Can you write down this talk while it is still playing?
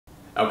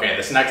Okay,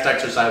 this next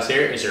exercise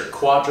here is your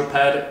quadruped,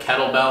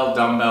 kettlebell,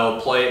 dumbbell,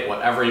 plate,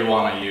 whatever you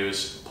want to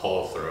use,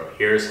 pull through.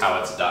 Here's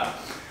how it's done.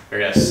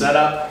 You're going to set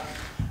up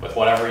with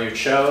whatever you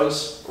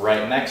chose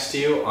right next to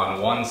you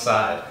on one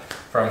side.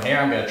 From here,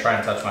 I'm going to try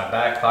and touch my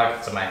back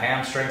pockets and my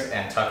hamstrings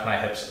and tuck my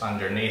hips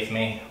underneath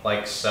me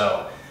like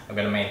so. I'm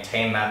going to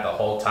maintain that the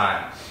whole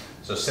time.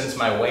 So since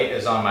my weight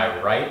is on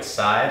my right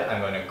side, I'm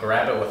going to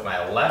grab it with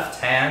my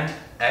left hand,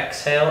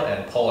 exhale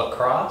and pull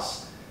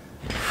across.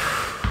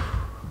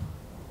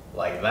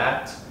 Like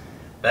that.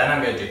 Then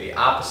I'm going to do the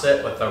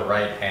opposite with the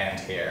right hand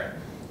here.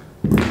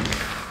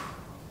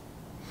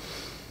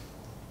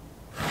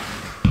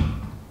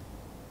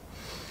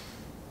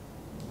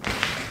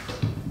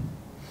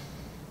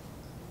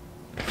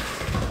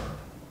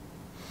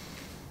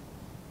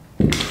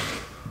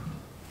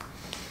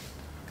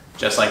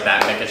 Just like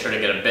that, making sure to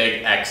get a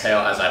big exhale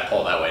as I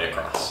pull that weight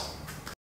across.